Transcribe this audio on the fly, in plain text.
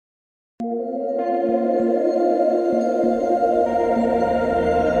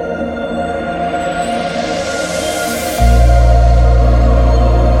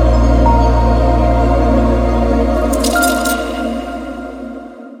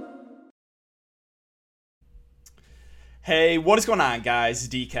Hey, what is going on, guys?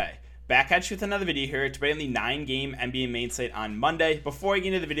 It's DK. Back at you with another video here, today on the 9-game NBA main slate on Monday. Before I get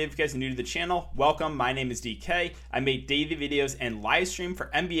into the video, if you guys are new to the channel, welcome. My name is DK. I make daily videos and live stream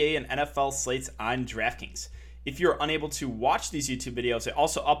for NBA and NFL slates on Draftkings. If you're unable to watch these YouTube videos, I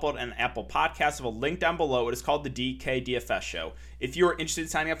also upload an Apple Podcast. I have a link down below. It is called the DK DFS Show. If you're interested in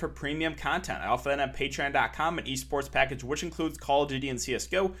signing up for premium content, I offer that on patreon.com, an esports package which includes Call of Duty and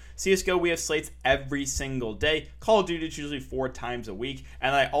CSGO. CSGO, we have slates every single day. Call of Duty is usually 4 times a week.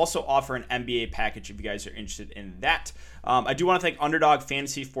 And I also offer an NBA package if you guys are interested in that. I do want to thank Underdog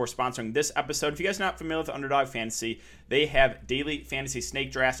Fantasy for sponsoring this episode. If you guys are not familiar with Underdog Fantasy, they have daily fantasy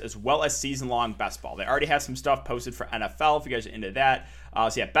snake drafts as well as season-long best ball. They already have some stuff posted for NFL if you guys are into that.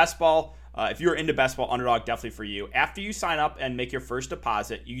 Best ball. If you're into best ball, Underdog definitely for you. After you sign up and make your first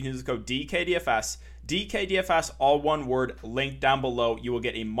deposit, you can use the code DKDFS. DKDFS, all one word, link down below. You will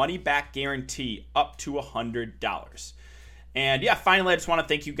get a money-back guarantee up to $100. And yeah, finally, I just want to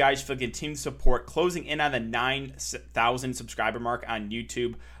thank you guys for the continued support, closing in on the 9,000 subscriber mark on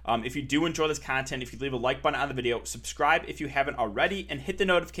YouTube. If you do enjoy this content, if you leave a like button on the video, subscribe if you haven't already, and hit the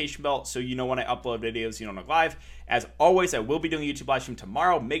notification bell so you know when I upload videos, you don't know live. As always, I will be doing a YouTube live stream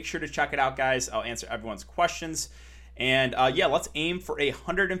tomorrow. Make sure to check it out, guys. I'll answer everyone's questions. And let's aim for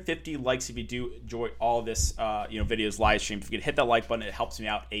 150 likes if you do enjoy all this, videos live stream. If you could hit that like button, it helps me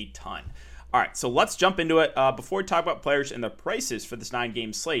out a ton. All right, so let's jump into it. Before we talk about players and their prices for this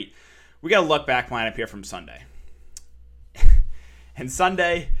 9-game slate, we got a look back lineup here from Sunday. And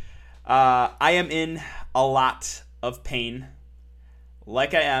Sunday, I am in a lot of pain,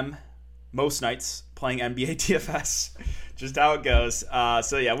 like I am most nights playing NBA DFS. Just how it goes.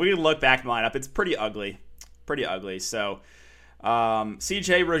 We can look back lineup. It's pretty ugly. So,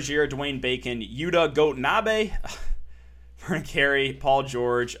 CJ, Rozier, Dwayne Bacon, Yuta, Goat, Nabe, Vernon Carey, Paul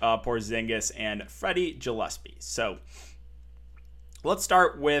George, Porzingis, and Freddie Gillespie. So let's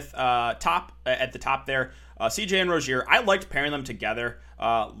start with at the top there. CJ and Rozier, I liked pairing them together.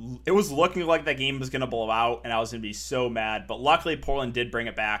 It was looking like that game was going to blow out, and I was going to be so mad. But luckily, Portland did bring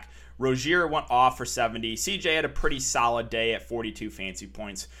it back. Rozier went off for 70. CJ had a pretty solid day at 42 fantasy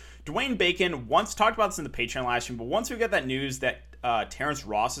points. Dwayne Bacon, once talked about this in the Patreon live stream, but once we got that news that Terrence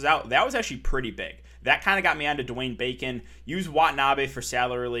Ross is out, that was actually pretty big. That kind of got me onto Dwayne Bacon. Use Watanabe for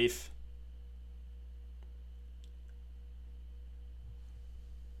salary relief.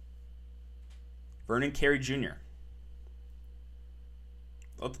 Vernon Carey Jr.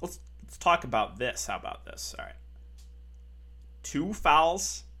 Let's talk about this. How about this? All right. 2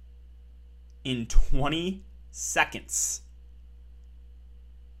 fouls in 20 seconds.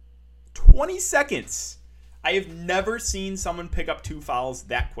 20 seconds. I have never seen someone pick up 2 fouls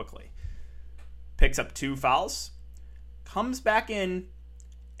that quickly. Picks up 2 fouls, comes back in,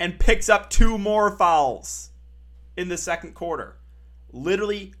 and picks up 2 more fouls in the second quarter.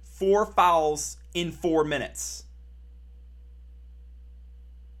 Literally 4 fouls in 4 minutes.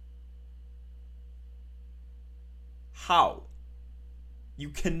 How? You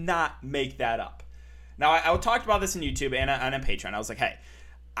cannot make that up. Now, I talked about this on YouTube and on Patreon. I was like, hey,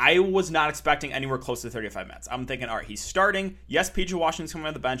 I was not expecting anywhere close to 35 minutes. I'm thinking, all right, he's starting. Yes, PJ Washington's coming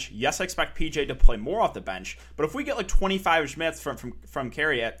on the bench. Yes, I expect PJ to play more off the bench. But if we get like 25 minutes from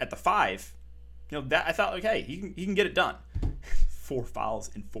Carey at the 5, that I thought, like, hey, he can get it done. 4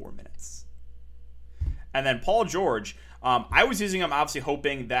 fouls in 4 minutes. And then Paul George, I was using him obviously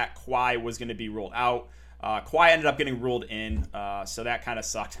hoping that Kawhi was going to be ruled out. Kawhi ended up getting ruled in, so that kind of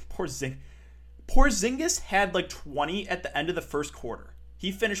sucked. Porzingis had like 20 at the end of the first quarter.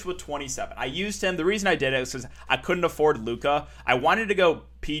 He finished with 27. I used him. The reason I did it was because I couldn't afford Luka. I wanted to go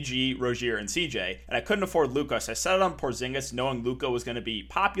PG, Rozier, and CJ, and I couldn't afford Luka, so I set it on Porzingis, knowing Luka was going to be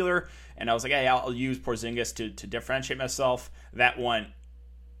popular, and I was like, hey, I'll use Porzingis to differentiate myself. That went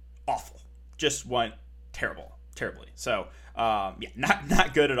awful. Just went terribly. So,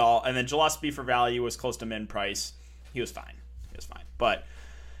 not good at all. And then Gillespie for value was close to min price. He was fine. But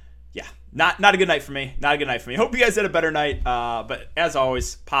yeah, not a good night for me. Hope you guys had a better night. But as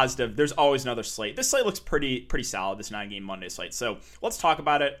always, positive. There's always another slate. This slate looks pretty solid, this 9-game Monday slate. So let's talk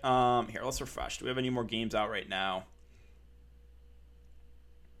about it. Here, let's refresh. Do we have any more games out right now?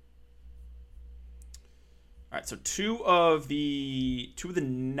 All right, so two of the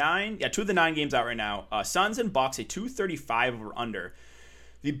 9 games out right now. Suns and Bucks, a 235 over under.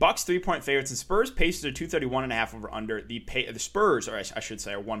 The Bucks 3-point favorites, and Spurs Pacers are 231.5 over under. The Spurs, or I should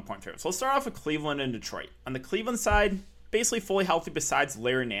say, are 1-point favorites. So let's start off with Cleveland and Detroit. On the Cleveland side, basically fully healthy besides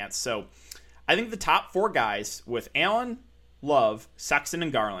Larry Nance. So I think the top 4 guys with Allen, Love, Sexton,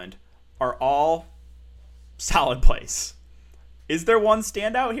 and Garland are all solid plays. Is there one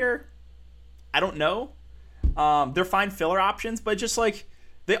standout here? I don't know. They're fine filler options, but just like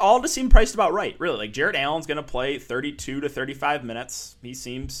they all just seem priced about right, really. Like Jared Allen's going to play 32 to 35 minutes. He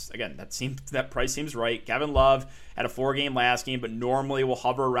seems, again, that price seems right. Kevin Love had a 4-game last game, but normally will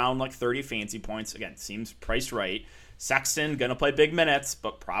hover around like 30 fancy points. Again, seems priced right. Sexton going to play big minutes,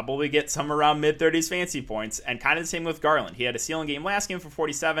 but probably get some around mid-30s fancy points. And kind of the same with Garland. He had a ceiling game last game for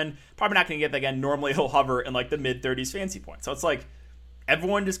 47. Probably not going to get that again. Normally he'll hover in like the mid-30s fancy points. So it's like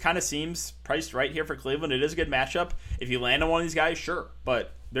everyone just kind of seems priced right here for Cleveland. It is a good matchup. If you land on one of these guys, sure.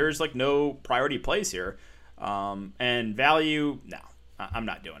 But there's like no priority plays here. And value, no, I'm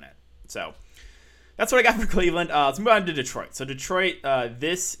not doing it. So that's what I got for Cleveland. Let's move on to Detroit. So Detroit,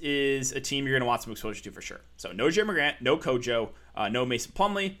 this is a team you're going to want some exposure to for sure. So no Jeremy Grant, no Kojo, no Mason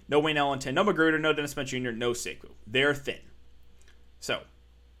Plumlee, no Wayne Ellington, no Magruder, no Dennis Smith Jr., no Sekou. They're thin. So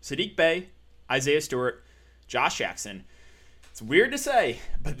Saddiq Bey, Isaiah Stewart, Josh Jackson. It's weird to say,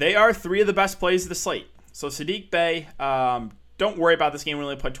 but they are 3 of the best plays of the slate. So Saddiq Bey, don't worry about this game. We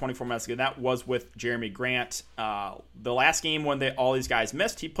only played 24 minutes ago. That was with Jeremy Grant. The last game when all these guys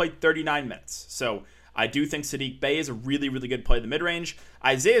missed, he played 39 minutes. So I do think Saddiq Bey is a really, really good play in the mid-range.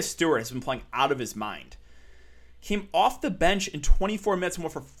 Isaiah Stewart has been playing out of his mind. Came off the bench in 24 minutes and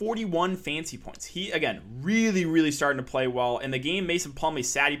went for 41 fancy points. He, again, really, really starting to play well. In the game Mason Plumlee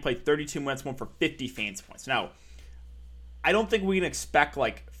sat, he played 32 minutes and went for 50 fancy points. Now, I don't think we can expect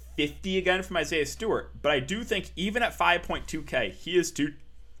like 50 again from Isaiah Stewart, but I do think even at 5.2K, he is too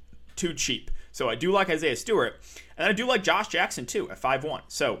cheap. So I do like Isaiah Stewart, and I do like Josh Jackson too at 5.1.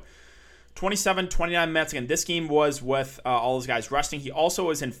 So 27, 29 minutes. Again, this game was with all those guys resting. He also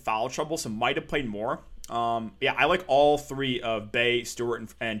was in foul trouble, so might have played more. I like all 3 of Bey,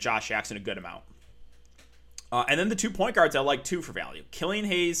 Stewart, and Josh Jackson a good amount. And then the 2 point guards I like too for value. Killian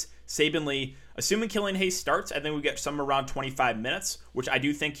Hayes, Saben Lee. Assuming Killian Hayes starts, I think we get somewhere around 25 minutes, which I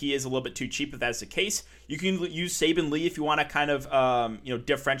do think he is a little bit too cheap if that is the case. You can use Saben Lee if you want to kind of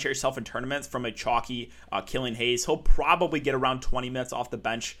differentiate yourself in tournaments from a chalky Killian Hayes. He'll probably get around 20 minutes off the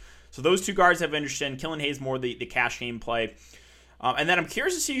bench. So those 2 guards have interest in. Killian Hayes more the cash game play. And then I'm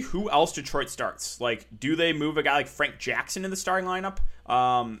curious to see who else Detroit starts. Like, do they move a guy like Frank Jackson in the starting lineup?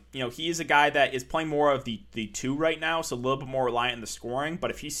 He is a guy that is playing more of the 2 right now, so a little bit more reliant on the scoring.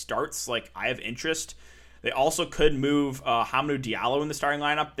 But if he starts, like, I have interest. They also could move Hamidou Diallo in the starting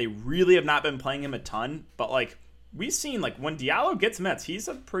lineup. They really have not been playing him a ton. But, like, we've seen, like, when Diallo gets minutes, he's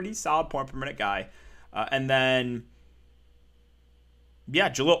a pretty solid point per minute guy. And then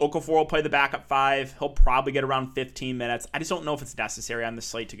Jahlil Okafor will play the backup 5. He'll probably get around 15 minutes. I just don't know if it's necessary on the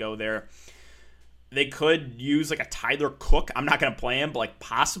slate to go there. They could use like a Tyler Cook. I'm not going to play him, but like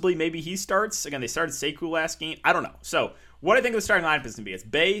possibly maybe he starts. Again, they started Sekou last game. I don't know. So what I think the starting lineup is going to be is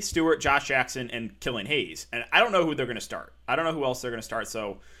Bey, Stewart, Josh Jackson, and Killian Hayes. And I don't know who they're going to start. I don't know who else they're going to start.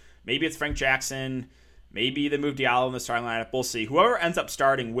 So maybe it's Frank Jackson. Maybe they move Diallo in the starting lineup. We'll see. Whoever ends up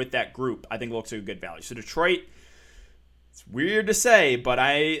starting with that group, I think looks like a good value. So Detroit, it's weird to say, but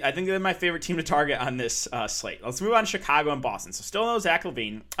I think they're my favorite team to target on this slate. Let's move on to Chicago and Boston. So still no Zach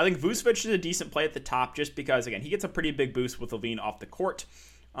LaVine. I think Vucevic is a decent play at the top just because, again, he gets a pretty big boost with LaVine off the court.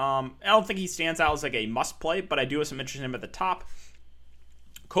 I don't think he stands out as like a must play, but I do have some interest in him at the top.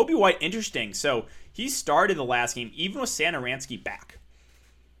 Kobe White, interesting. So he started the last game even with Satoransky back.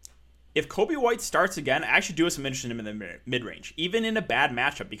 If Kobe White starts again, I actually do have some interest in him in the mid-range, even in a bad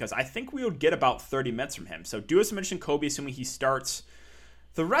matchup, because I think we would get about 30 minutes from him. So do have some interest in Kobe, assuming he starts.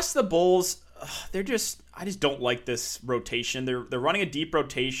 The rest of the Bulls, I just don't like this rotation. They're running a deep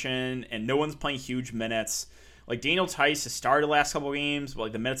rotation, and no one's playing huge minutes. Like Daniel Tice has started the last couple of games, but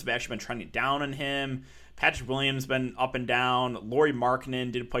like the minutes have actually been trending down on him. Patrick Williams been up and down. Lauri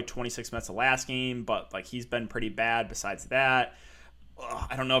Markkanen did play 26 minutes the last game, but like he's been pretty bad besides that.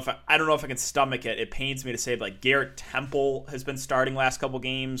 I don't know if I can stomach it. It pains me to say, but like Garrett Temple has been starting last couple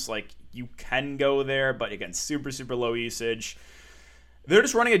games. Like you can go there, but again, super, super low usage. They're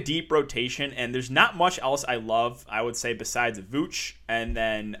just running a deep rotation, and there's not much else I love, I would say, besides Vooch and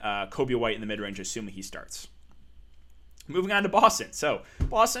then Kobe White in the mid-range, assuming he starts. Moving on to Boston. So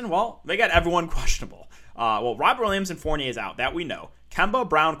Boston, well, they got everyone questionable. Robert Williams and Fournier is out. That we know. Kemba,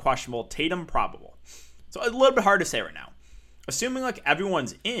 Brown, questionable. Tatum, probable. So a little bit hard to say right now. Assuming like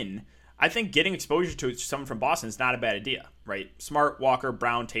everyone's in, I think getting exposure to someone from Boston is not a bad idea, right? Smart, Walker,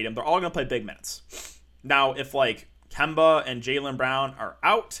 Brown, Tatum, they're all going to play big minutes. Now, if like Kemba and Jaylen Brown are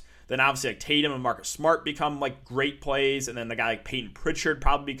out, then obviously like Tatum and Marcus Smart become like great plays, and then the guy like Peyton Pritchard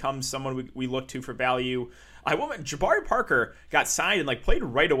probably becomes someone we look to for value. Jabari Parker got signed and like played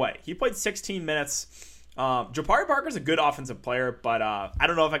right away. He played 16 minutes. Jabari Parker's a good offensive player, but I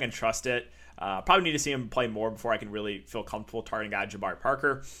don't know if I can trust it. Probably need to see him play more before I can really feel comfortable targeting guy Jabari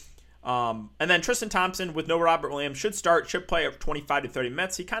Parker. And then Tristan Thompson with no Robert Williams should play at 25 to 30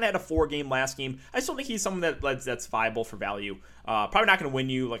 minutes. He kind of had a 4-game last game. I still think he's someone that's viable for value. Probably not going to win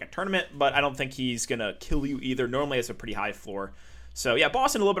you like a tournament, but I don't think he's going to kill you either. Normally has a pretty high floor. So yeah,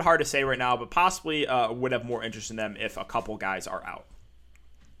 Boston a little bit hard to say right now, but possibly would have more interest in them if a couple guys are out.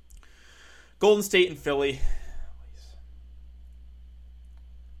 Golden State and Philly.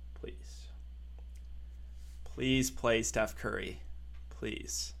 Please play Steph Curry.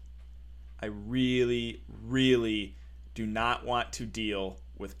 Please. I really, really do not want to deal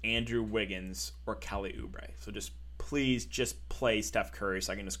with Andrew Wiggins or Kelly Oubre. So please play Steph Curry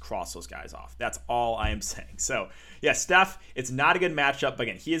so I can just cross those guys off. That's all I am saying. So, yeah, Steph, it's not a good matchup. But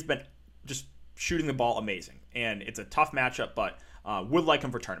again, he has been just shooting the ball amazing. And it's a tough matchup, but would like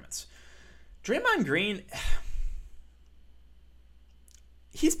him for tournaments. Draymond Green,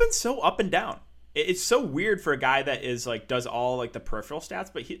 he's been so up and down. It's so weird for a guy that is like does all like the peripheral stats,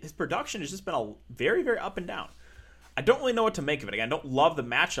 but his production has just been a very, very up and down. I don't really know what to make of it. Again, I don't love the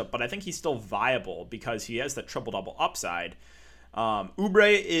matchup, but I think he's still viable because he has the triple-double upside.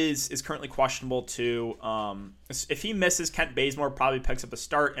 Oubre is currently questionable too. If he misses, Kent Bazemore probably picks up a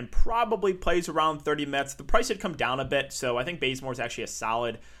start and probably plays around 30 minutes. The price had come down a bit, so I think Bazemore is actually a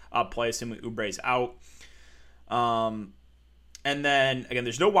solid play, assuming Oubre's out. And then, again,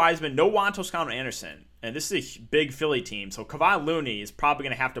 there's no Wiseman, no Juan Toscano-Anderson. And this is a big Philly team. So Kevon Looney is probably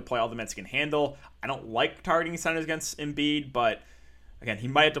going to have to play all the minutes he can handle. I don't like targeting centers against Embiid, but, again, he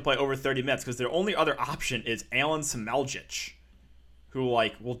might have to play over 30 minutes because their only other option is Alen Smailagic, who,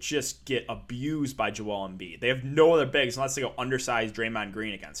 will just get abused by Joel Embiid. They have no other bigs unless they go undersized Draymond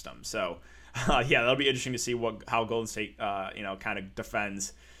Green against him. So, yeah, that'll be interesting to see how Golden State, kind of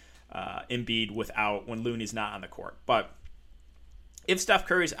defends Embiid when Looney's not on the court. But if Steph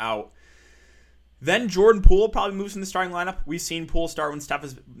Curry's out, then Jordan Poole probably moves in the starting lineup. We've seen Poole start when Steph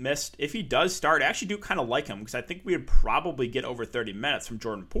has missed. If he does start, I actually do kind of like him because I think we would probably get over 30 minutes from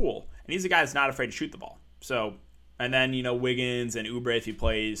Jordan Poole. And he's a guy that's not afraid to shoot the ball. So, and then, Wiggins and Oubre, if he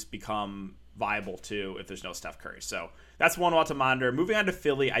plays, become viable too if there's no Steph Curry. So that's one we'll have to monitor. Moving on to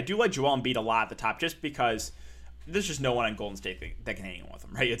Philly, I do like Joel Embiid a lot at the top just because there's just no one on Golden State that can hang with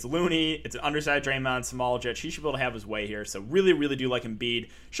him, right? It's Looney, it's an undersized Draymond, Smailagic. He should be able to have his way here. So really, really do like Embiid.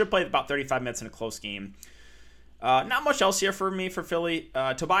 Should play about 35 minutes in a close game. Not much else here for me for Philly.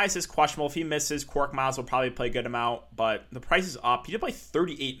 Tobias is questionable. If he misses, Korkmaz will probably play a good amount, but the price is up. He did play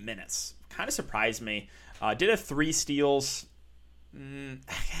 38 minutes. Kind of surprised me. Did have 3 steals. Again,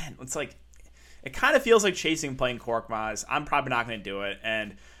 it's like, it kind of feels like chasing playing Korkmaz. I'm probably not going to do it.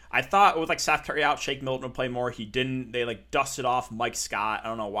 And I thought with Seth Curry out, Shake Milton would play more. He didn't. They dusted off Mike Scott. I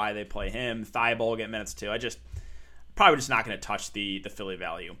don't know why they play him. Thibault will get minutes too. Probably just not going to touch the Philly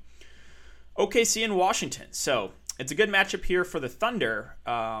value. OKC and Washington. So it's a good matchup here for the Thunder.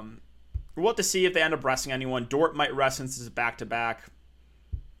 We'll have to see if they end up resting anyone. Dort might rest since it's a back-to-back.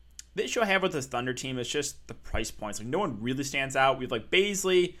 The issue I have with this Thunder team is just the price points. No one really stands out. We have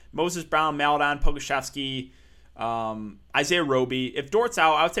Baisley, Moses Brown, Maledon, Pokusevski, Isaiah Roby. If Dort's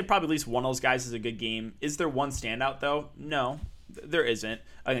out, I would say probably at least one of those guys is a good game. Is there one standout though? No, there isn't.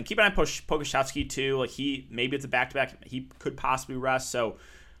 Again, keep an eye on Pokusevski too. Maybe it's a back-to-back. He could possibly rest. So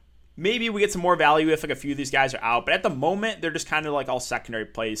maybe we get some more value if a few of these guys are out. But at the moment, they're just kind of all secondary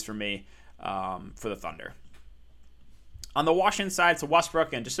plays for me for the Thunder. On the Washington side, it's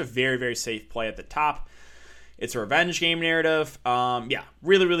Westbrook, and just a very, very safe play at the top. It's a revenge game narrative.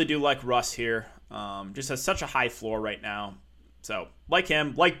 Really, really do like Russ here. Just has such a high floor right now. So, like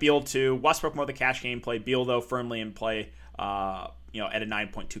him, like Beal too. Westbrook more the cash game play. Beal, though, firmly in play, at a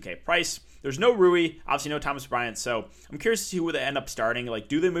 9.2K price. There's no Rui, obviously no Thomas Bryant. So, I'm curious to see who they end up starting.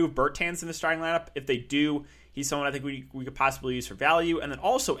 Do they move Bertans in the starting lineup? If they do, he's someone I think we could possibly use for value. And then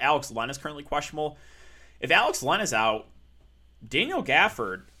also, Alex Len is currently questionable. If Alex Len is out, Daniel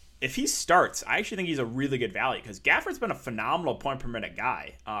Gafford, if he starts, I actually think he's a really good value because Gafford's been a phenomenal point per minute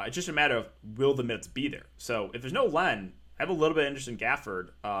guy. It's just a matter of will the minutes be there. So if there's no Len, I have a little bit of interest in Gafford,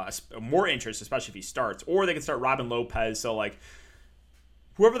 more interest, especially if he starts. Or they can start Robin Lopez. So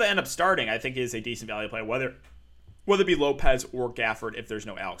whoever they end up starting, I think is a decent value play, whether it be Lopez or Gafford if there's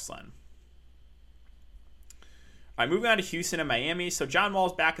no Alex Len. All right, moving on to Houston and Miami. So John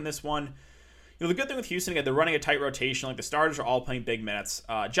Wall's back in this one. The good thing with Houston, again, they're running a tight rotation. The starters are all playing big minutes.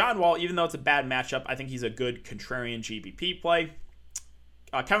 John Wall, even though it's a bad matchup, I think he's a good contrarian GPP play.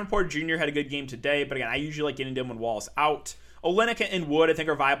 Kevin Porter Jr. had a good game today, but again, I usually like getting to him when Wall's out. Olynyk and Wood, I think,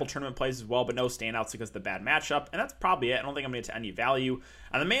 are viable tournament plays as well, but no standouts because of the bad matchup. And that's probably it. I don't think I'm going to get to any value.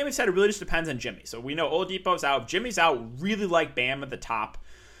 On the Miami side, it really just depends on Jimmy. So we know Oladipo's out. If Jimmy's out, really like Bam at the top.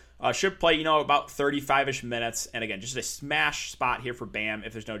 Should play, about 35-ish minutes. And again, just a smash spot here for Bam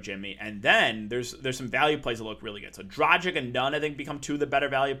if there's no Jimmy. And then there's some value plays that look really good. So Dragic and Nunn, I think, become two of the better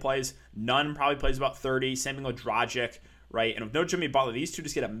value plays. Nunn probably plays about 30. Same thing with Dragic, right? And with no Jimmy Butler, these two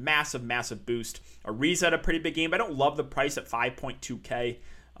just get a massive, massive boost. Ariza had a pretty big game, but I don't love the price at 5.2K.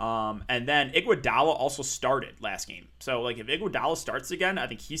 And then Iguodala also started last game. So, if Iguodala starts again, I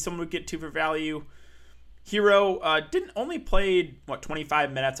think he's someone we get to for value. Hero didn't only played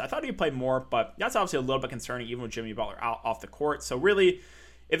 25 minutes. I thought he'd play more, but that's obviously a little bit concerning even with Jimmy Butler out off the court. So really,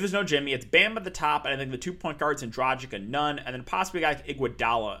 if there's no Jimmy, it's Bam at the top, and I think the 2-point guards and Dragic and Nunn, and then possibly a guy like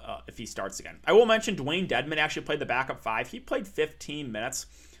Iguodala if he starts again. I will mention Dwayne Dedmon actually played the backup 5. He played 15 minutes.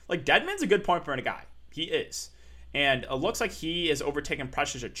 Dedmon's a good point per minute guy. He is. And it looks like he is overtaking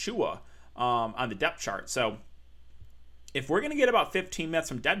Precious Achiuwa on the depth chart. So if we're going to get about 15 minutes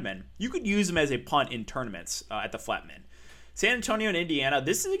from Dedmon, you could use him as a punt in tournaments at the flatman. San Antonio and Indiana,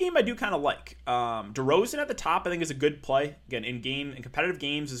 this is a game I do kind of like. DeRozan at the top, I think, is a good play. Again, in competitive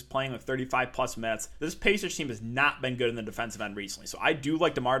games, is playing 35-plus minutes. This Pacers team has not been good in the defensive end recently, so I do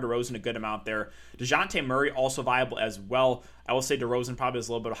like DeMar DeRozan a good amount there. DeJounte Murray also viable as well. I will say DeRozan probably has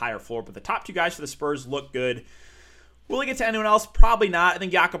a little bit of higher floor, but the top two guys for the Spurs look good. Will he get to anyone else? Probably not. I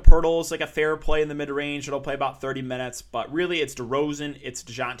think Jakob Poeltl is a fair play in the mid-range. It'll play about 30 minutes. But really, it's DeRozan. It's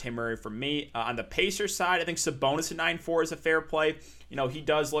DeJounte Murray for me. On the Pacers side, I think Sabonis at 9.4 is a fair play. He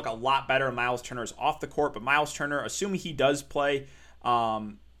does look a lot better when Miles Turner is off the court. But Miles Turner, assuming he does play,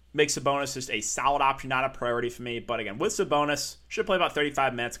 makes Sabonis just a solid option, not a priority for me. But again, with Sabonis, should play about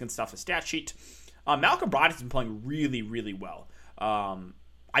 35 minutes against stuff the stat sheet. Malcolm Brogdon's been playing really, really well.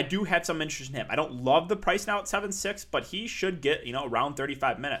 I do have some interest in him. I don't love the price now at 7.6, but he should get, around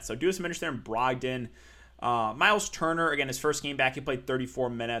 35 minutes. So do have some interest there in Brogdon. Miles Turner, again, his first game back, he played 34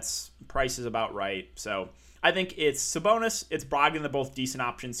 minutes. Price is about right. So I think it's Sabonis, it's Brogdon, they're both decent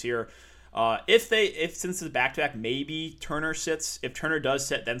options here. If since it's back-to-back, maybe Turner sits. If Turner does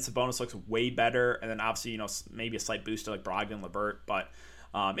sit, then Sabonis looks way better. And then obviously, maybe a slight boost to Brogdon, LeVert. But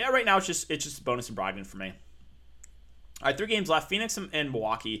right now it's just Sabonis and Brogdon for me. All right, 3 games left. Phoenix and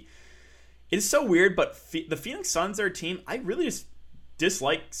Milwaukee. It is so weird, but the Phoenix Suns are a team I really just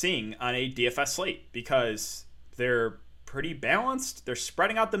dislike seeing on a DFS slate because they're pretty balanced. They're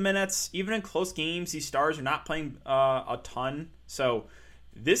spreading out the minutes. Even in close games, these stars are not playing a ton. So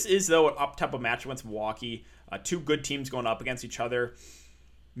this is, though, an up-tempo match against Milwaukee. 2 good teams going up against each other.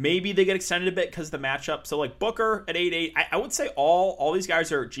 Maybe they get extended a bit because of the matchup. So, Booker at 8.8, I would say all these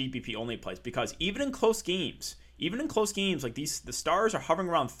guys are GPP-only plays because even in close games, the stars are hovering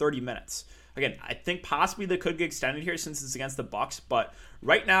around 30 minutes. Again, I think possibly they could get extended here since it's against the Bucks, but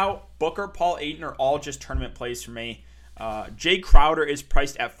right now, Booker, Paul Ayton are all just tournament plays for me. Jay Crowder is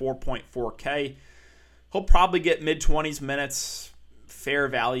priced at 4.4K. He'll probably get mid-20s minutes, fair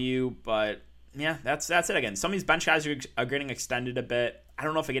value, but yeah, that's it. Again, some of these bench guys are getting extended a bit. I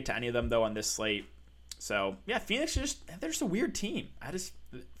don't know if I get to any of them, though, on this slate. So, yeah, Phoenix, they're just a weird team. I just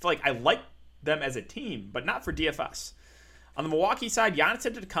feel like I like them as a team, but not for DFS. On the Milwaukee side,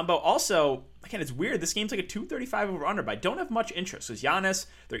 Giannis Antetokounmpo also, again, it's weird. This game's like a 235 over under, but I don't have much interest because Giannis,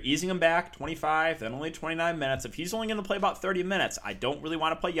 they're easing him back 25, then only 29 minutes. If he's only going to play about 30 minutes, I don't really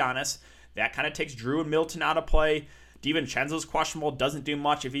want to play Giannis. That kind of takes Drew and Middleton out of play. DiVincenzo's questionable, doesn't do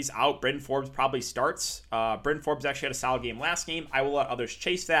much. If he's out, Britton Forbes probably starts. Britton Forbes actually had a solid game last game. I will let others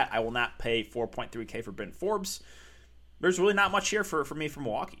chase that. I will not pay 4.3K for Britton Forbes. There's really not much here for me from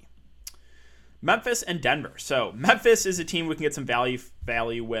Milwaukee. Memphis and Denver. So Memphis is a team we can get some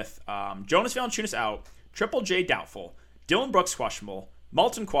value with. Jonas Valanciunas out, Triple J doubtful, Dylan Brooks questionable,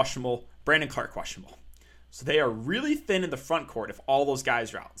 Melton questionable, Brandon Clark questionable. So they are really thin in the front court if all those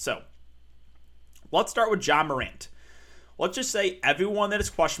guys are out. So let's start with Ja Morant. Let's just say everyone that is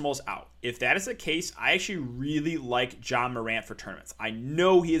questionable is out. If that is the case, I actually really like Ja Morant for tournaments. I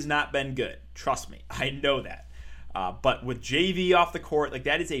know he has not been good. Trust me, I know that. But with JV off the court,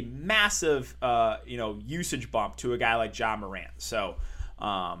 that is a massive, usage bump to a guy like Ja Morant. So,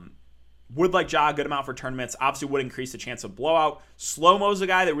 would like Ja a good amount for tournaments. Obviously, would increase the chance of blowout. Slow-Mo's a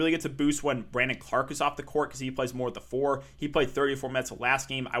guy that really gets a boost when Brandon Clark is off the court because he plays more at the 4. He played 34 minutes the last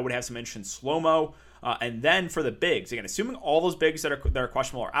game. I would have some interest in Slow-Mo. And then for the bigs, again, assuming all those bigs that are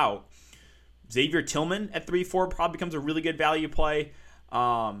questionable are out, Xavier Tillman at 3-4 probably becomes a really good value play.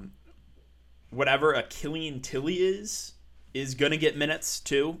 Whatever a Killian Tilly is going to get minutes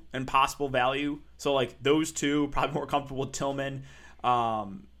too and possible value. So those two probably more comfortable with Tillman.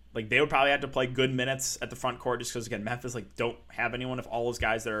 They would probably have to play good minutes at the front court just because again Memphis don't have anyone if all those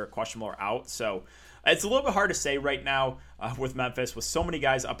guys that are questionable are out. So it's a little bit hard to say right now with Memphis with so many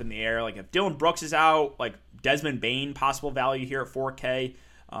guys up in the air. If Dylan Brooks is out, Desmond Bane possible value here at 4K.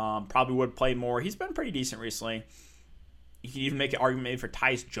 Probably would play more. He's been pretty decent recently. You can even make an argument maybe for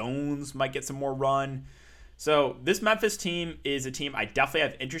Tyus Jones might get some more run. So this Memphis team is a team I definitely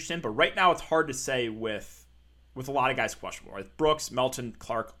have interest in, but right now it's hard to say with a lot of guys questionable. With Brooks, Melton,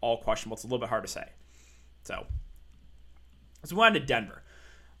 Clark, all questionable. It's a little bit hard to say. So let's move on to Denver.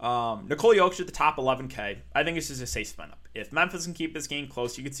 Nikola Jokic at the top 11K. I think this is a safe spin up. If Memphis can keep this game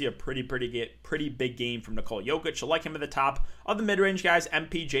close, you could see a pretty big game from Nikola Jokic. I like him at the top of the mid-range guys.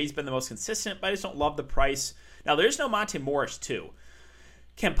 MPJ's been the most consistent, but I just don't love the price. Now, there's no Monte Morris, too.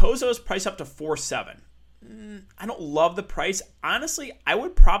 Campozo's priced up to 4.7. I don't love the price. Honestly, I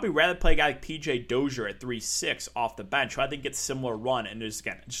would probably rather play a guy like PJ Dozier at 3.6 off the bench, who I think gets similar run and is,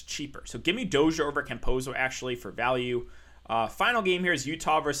 again, just cheaper. So give me Dozier over Campozo, actually, for value. Final game here is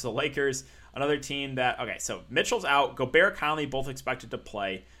Utah versus the Lakers, another team that, okay, so Mitchell's out. Gobert, Conley, both expected to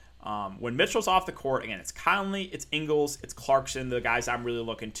play. When Mitchell's off the court, again, it's Conley, it's Ingles, it's Clarkson, the guys I'm really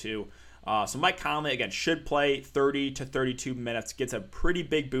looking to. So Mike Conley, again, should play 30 to 32 minutes, gets a pretty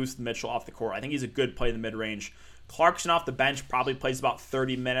big boost with Mitchell off the court. I think he's a good play in the mid-range. Clarkson off the bench probably plays about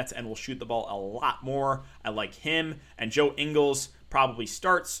 30 minutes and will shoot the ball a lot more. I like him. And Joe Ingles probably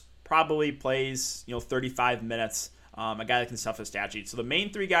starts, probably plays 35 minutes. A guy that can stuff the stat sheet. So the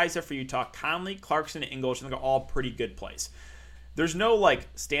main three guys there for Utah, Conley, Clarkson, and Ingles, I think are all pretty good plays. There's no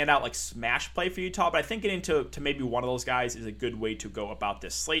standout smash play for Utah, but I think getting to maybe one of those guys is a good way to go about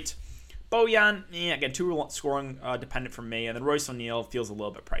this slate. Bojan, again, too scoring dependent for me, and then Royce O'Neal feels a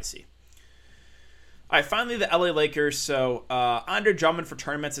little bit pricey. All right, finally the LA Lakers. So Andre Drummond for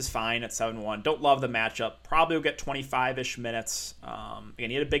tournaments is fine at 7-1. Don't love the matchup. Probably will get 25-ish minutes. Again,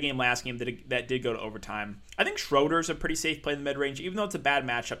 he had a big game last game that did go to overtime. I think Schroeder's a pretty safe play in the mid-range. Even though it's a bad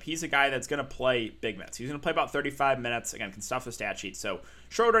matchup, he's a guy that's going to play big minutes. He's going to play about 35 minutes. Again, can stuff the stat sheet. So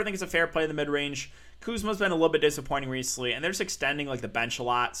Schroeder, I think, is a fair play in the mid-range. Kuzma's been a little bit disappointing recently, and they're just extending the bench a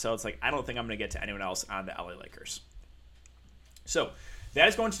lot. So it's I don't think I'm going to get to anyone else on the LA Lakers. So that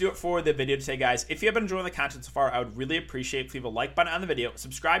is going to do it for the video today, guys. If you have been enjoying the content so far, I would really appreciate if you leave a like button on the video,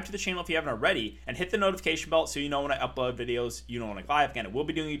 subscribe to the channel if you haven't already, and hit the notification bell so you know when I upload videos, you know when I go live. Again, I will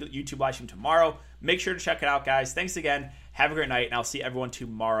be doing a YouTube live stream tomorrow. Make sure to check it out, guys. Thanks again. Have a great night, and I'll see everyone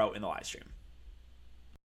tomorrow in the live stream.